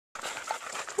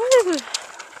Whew.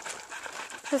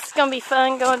 This is gonna be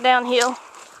fun going downhill.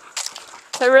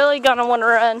 They're really gonna want to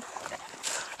run.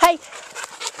 Hey,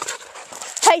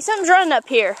 hey, something's running up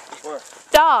here. Where?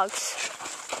 Dogs.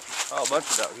 Oh, a bunch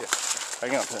of dogs. Yeah.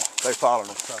 Hang on to them. They following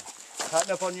them. So.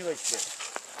 Tighten up on your leash stick.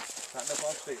 Tighten up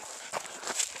on stick.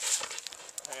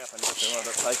 Half and they wound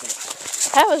up taking it.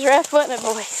 That was rough, wasn't it,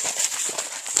 boys?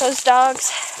 Those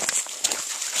dogs.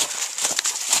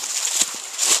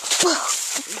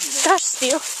 Gosh,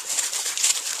 Steel.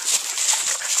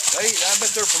 I bet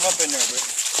they're from up in there, but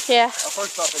Yeah. I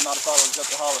first thought they might have followed us up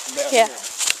the holler from down Yeah. here.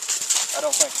 I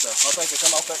don't think so. I think they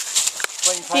come off that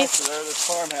clean pasture there, this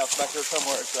farmhouse back there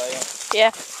somewhere it's saying.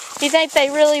 Yeah. You think they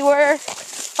really were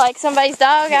like somebody's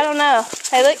dog? I don't know.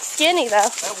 They look skinny though.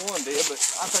 That one did, but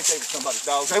I think they were somebody's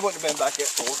dogs. They wouldn't have been back that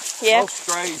far. Yeah. Most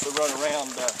strays will run around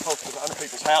under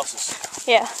people's houses.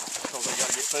 Yeah. Because they got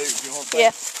to get food, you know what I'm saying?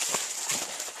 Yeah.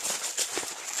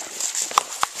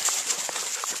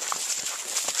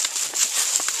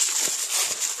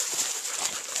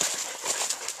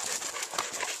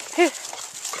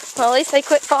 Well, at least they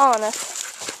quit following us.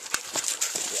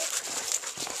 Yeah.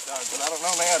 But I don't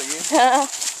know now, do you?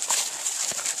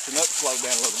 Chinook slowed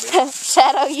down a little bit.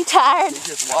 Shadow, you tired? He's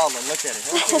just waddling. Look at him.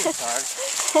 He's tired.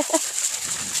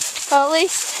 Well, at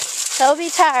least they'll be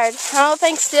tired. I don't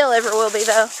think Still ever will be,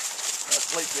 though. They'll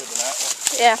sleep good tonight.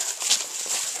 Yeah.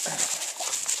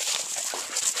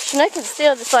 Chinook and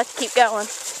Still just like to keep going.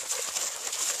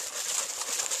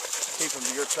 Keep them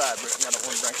to your side, Brittany. I don't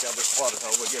want to drink out of this water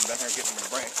hole. We'll get them down here and get them in the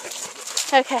branch.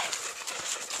 Okay.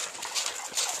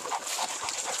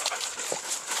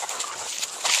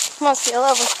 Come on, Still,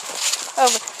 over.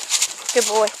 Over. Good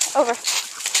boy. Over.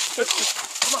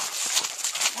 Come on.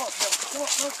 Come on,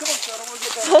 Shadow. Come on, Shadow. I want to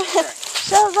get down here.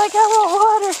 Shadow's like, I want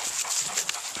water.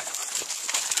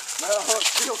 No,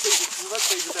 Still feeds it. Let's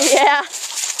feed it down Yeah.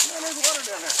 there. There's water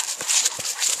down there.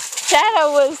 Shadow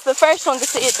was the first one to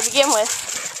see it to begin with.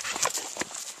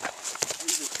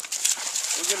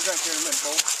 We'll get a drink here in a minute,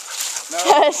 boy. No,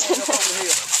 Yes. jump over the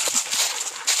hill.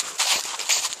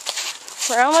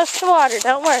 We're almost to water,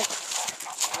 don't worry.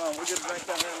 Come on, we'll get a drink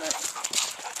down here in there.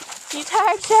 You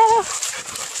tired, Shadow?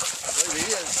 I believe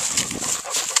he is.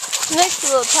 Nick's a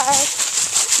little tired.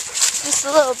 Just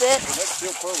a little bit. That's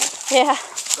still pulling. Yeah.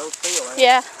 So still, ain't it?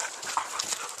 Yeah.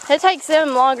 It takes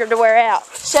them longer to wear out.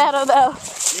 Shadow, though,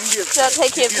 You can give, that'll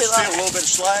take him if too you long. feel a little bit of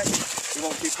slack, you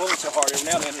won't keep pulling so hard. Every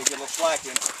now and then he'll get a little slack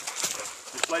in it.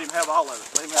 Just let him have all of it.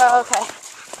 Let him have all Oh, of it. okay.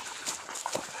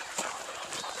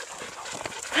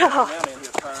 Every now and then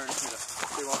he'll turn.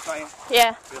 See what I'm saying?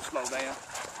 Yeah. He'll slow down.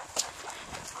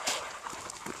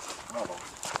 Come on, boy.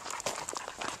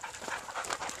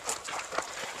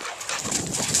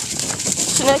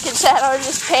 Chinook and Shadow are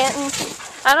just panting.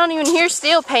 I don't even hear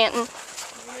Steel panting.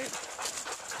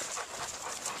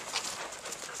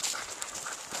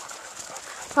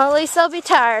 Well, at least they'll be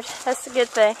tired. That's the good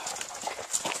thing.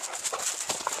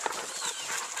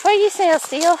 What do you sell,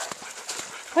 Steel?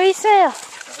 What do you sell? Now,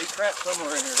 he crapped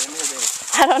somewhere in here, didn't he?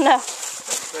 I don't know.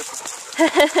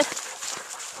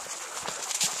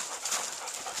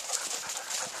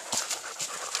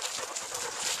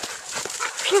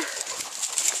 Phew.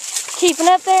 Keeping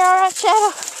up there, all right,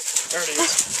 Shadow? There it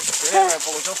is. Your head ramp,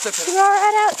 boys. Don't step in it. You all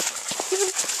right out?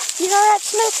 You all right,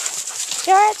 Snook?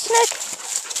 You all right, Snook?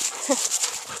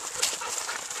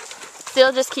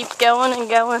 Still just keeps going and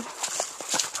going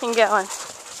and going.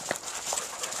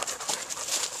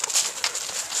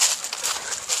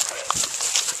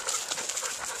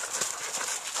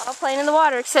 All playing in the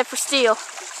water except for Steel.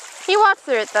 He walked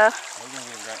through it though. We're going to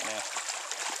get him right now.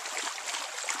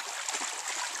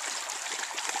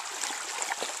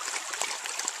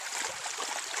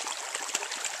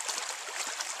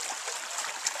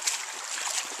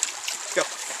 Go.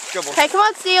 Go, boy. Okay, come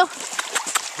on, Steel.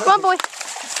 Come on, boy.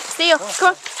 Steel, come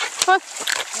on. Come on.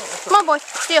 Come on, boy.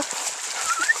 Steel.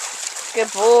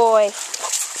 Good boy.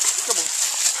 Come on.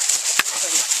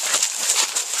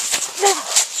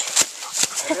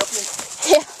 That help you?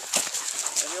 Yeah.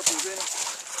 That help you, Benny?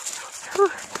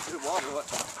 Good water, what?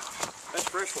 That's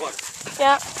fresh water.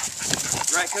 Yeah.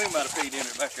 Raccoon might have peed in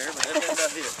it back there, but that's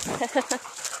about it.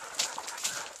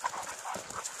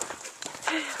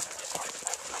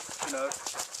 You know,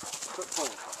 quit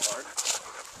pulling so hard.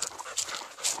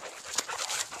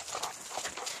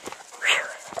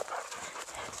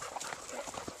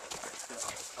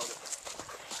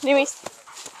 Give me.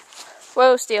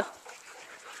 Whoa, Steel.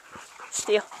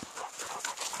 Steel.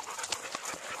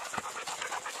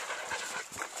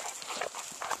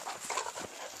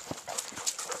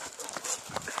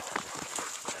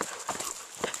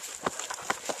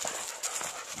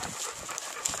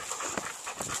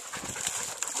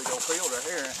 field right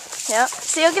here. Yep.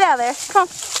 Seal, get out of there. Come on.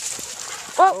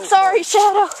 Oh, sorry,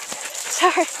 Shadow.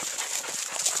 Sorry.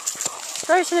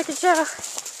 Sorry, Snook and Shadow.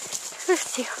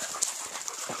 Seal.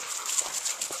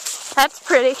 That's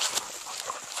pretty.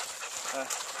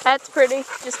 That's pretty.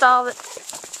 Just all of it.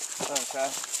 Okay.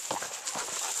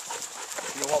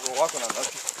 You know what we're walking on, don't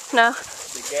you? No.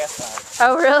 The gas line.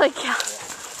 Oh, really? Yeah.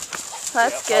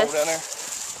 That's That good. pole down there.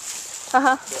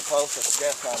 Uh-huh. That post, that's the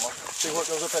gas line. See where it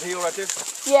goes up that hill right there?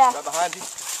 Yeah. Right behind you?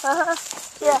 Uh-huh.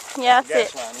 Yeah. Yeah, that's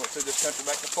Gas it. line went through this country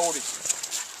back to 40s.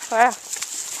 Wow.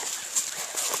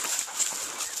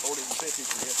 40s and 50s,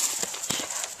 I guess.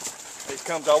 This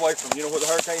comes all the way from, you know where the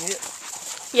hurricane hit?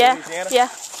 Yeah. Louisiana?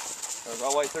 Yeah. Goes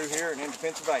all the way through here and into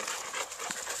Pennsylvania.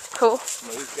 Cool.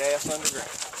 Smooth gas underground.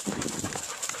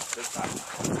 Big pipe.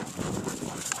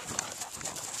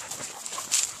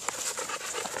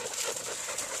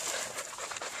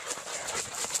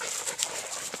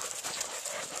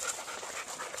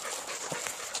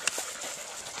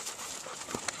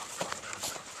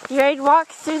 You ready to walk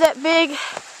through that big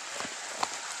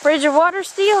bridge of water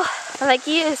still? I think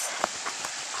he is.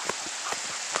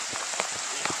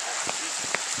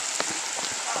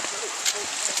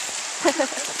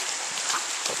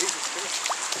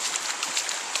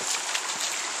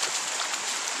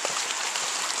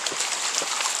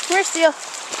 We're still.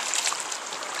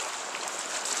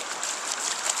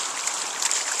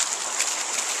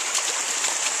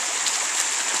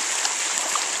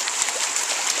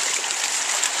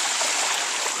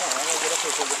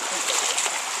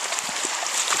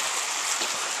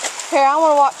 Here, I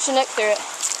want to walk Chinook through it.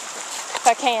 If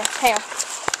I can. Hang on.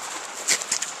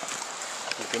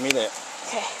 Give me that.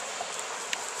 Okay.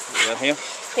 You got him?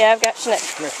 Yeah, I've got Chinook.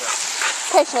 Come here.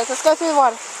 Okay, Chinook, let's go through the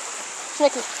water.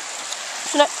 Chinooky.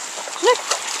 Chinook. Chinook.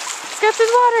 Let's go through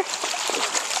the water.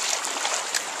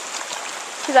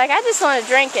 He's like, I just want to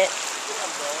drink it.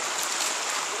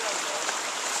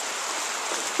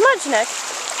 Come on, Chinook.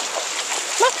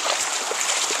 Come on.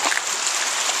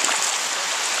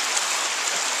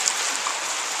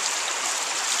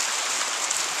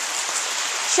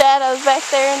 Shadow's back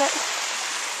there in it.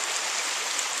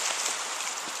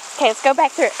 Okay, let's go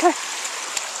back through it. Come on.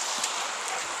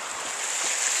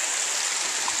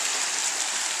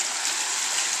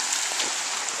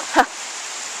 Huh.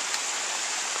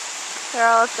 They're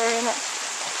all up there in it.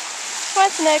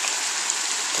 What's Nick?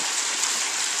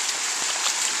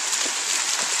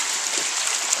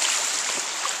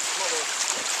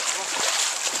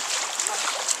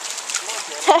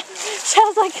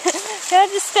 Shadow's like, can I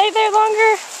just stay there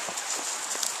longer?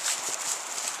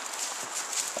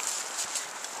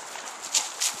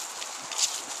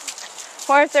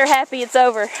 Or if they're happy it's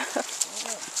over.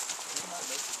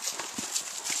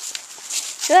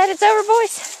 Glad it's over,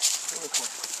 boys?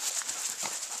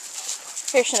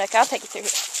 Here, Chinook, I'll take you through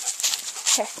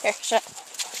here. Here, Chinook.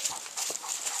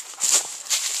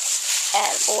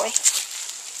 Attaboy.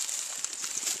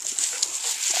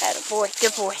 Attaboy,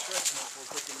 good boy.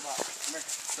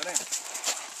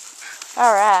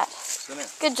 Alright.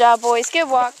 Good job, boys. Good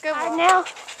walk. Good walk. Now?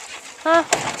 Huh?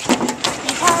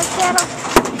 You tired, Shadow?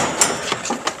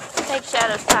 I think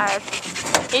Shadow's tired.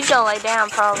 He's gonna lay down,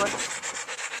 probably.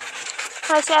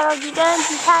 Hi, Shadow. You done?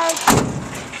 You tired?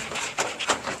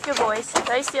 Good boys.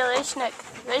 Stay still. There's Chinook.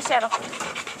 There's Shadow.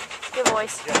 Good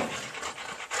boys.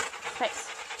 Thanks.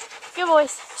 Good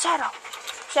boys. Shadow.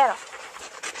 Shadow.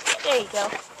 There you go.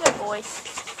 Good boys.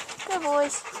 Good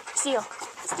boys. Steal.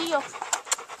 Steal.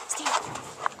 Steal.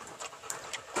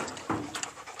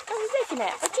 What are you looking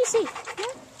at? What you see?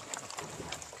 Yeah?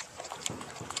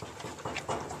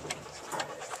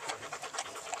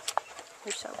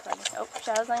 You're so funny. Oh,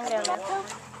 Shadow's laying down now.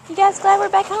 You guys glad we're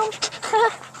back home?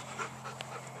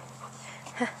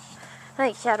 I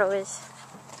think Shadow is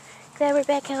glad we're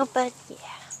back home, but yeah,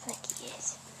 I think he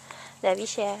is. Love you,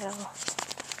 Shadow.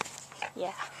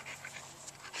 Yeah.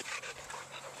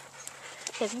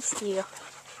 Love you, Steel.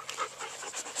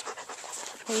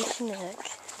 Love you, Chinook.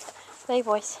 Love you,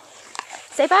 boys.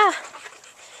 Say bye.